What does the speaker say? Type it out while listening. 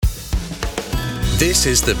This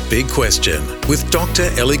is The Big Question with Dr.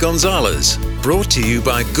 Ellie Gonzalez, brought to you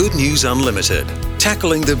by Good News Unlimited,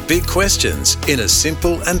 tackling the big questions in a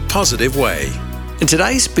simple and positive way. In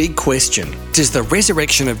today's big question, does the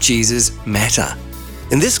resurrection of Jesus matter?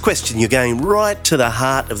 In this question, you're going right to the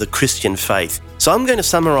heart of the Christian faith. So I'm going to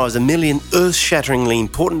summarise a million earth-shatteringly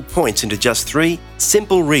important points into just 3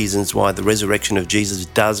 simple reasons why the resurrection of Jesus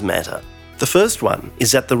does matter. The first one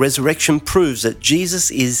is that the resurrection proves that Jesus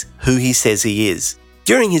is who he says he is.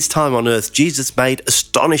 During his time on earth, Jesus made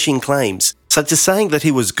astonishing claims, such as saying that he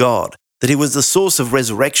was God, that he was the source of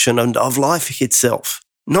resurrection and of life itself.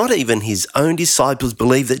 Not even his own disciples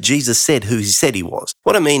believed that Jesus said who he said he was.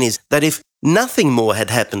 What I mean is that if nothing more had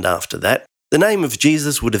happened after that, the name of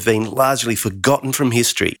Jesus would have been largely forgotten from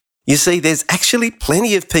history. You see, there's actually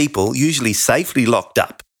plenty of people, usually safely locked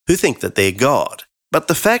up, who think that they're God. But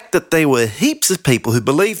the fact that there were heaps of people who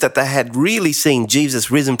believed that they had really seen Jesus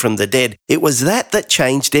risen from the dead, it was that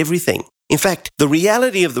changed everything. In fact, the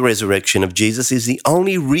reality of the resurrection of Jesus is the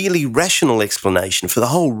only really rational explanation for the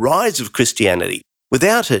whole rise of Christianity.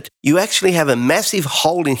 Without it, you actually have a massive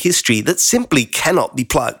hole in history that simply cannot be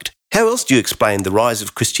plugged. How else do you explain the rise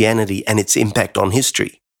of Christianity and its impact on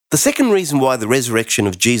history? The second reason why the resurrection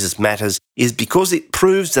of Jesus matters is because it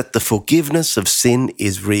proves that the forgiveness of sin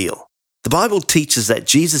is real. The Bible teaches that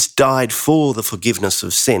Jesus died for the forgiveness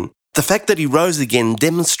of sin. The fact that he rose again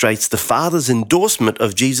demonstrates the Father's endorsement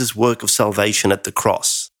of Jesus' work of salvation at the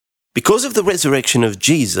cross. Because of the resurrection of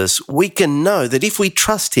Jesus, we can know that if we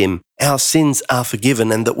trust him, our sins are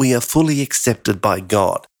forgiven and that we are fully accepted by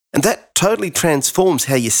God. And that totally transforms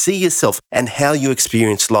how you see yourself and how you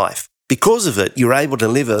experience life. Because of it, you're able to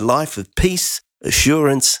live a life of peace,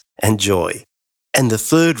 assurance, and joy. And the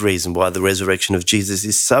third reason why the resurrection of Jesus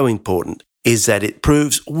is so important is that it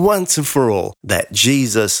proves once and for all that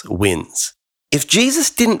Jesus wins. If Jesus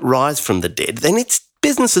didn't rise from the dead, then it's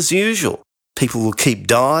business as usual. People will keep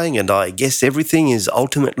dying, and I guess everything is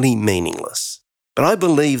ultimately meaningless. But I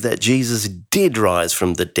believe that Jesus did rise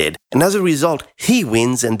from the dead, and as a result, he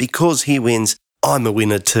wins, and because he wins, I'm a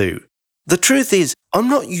winner too. The truth is, I'm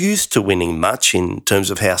not used to winning much in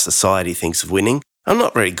terms of how society thinks of winning. I'm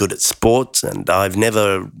not very good at sports, and I've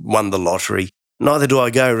never won the lottery. Neither do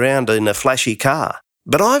I go around in a flashy car.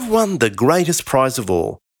 But I've won the greatest prize of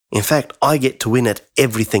all. In fact, I get to win at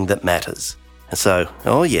everything that matters. And so,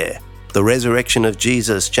 oh yeah, the resurrection of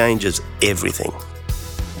Jesus changes everything.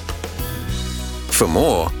 For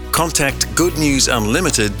more, contact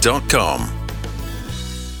goodnewsunlimited.com.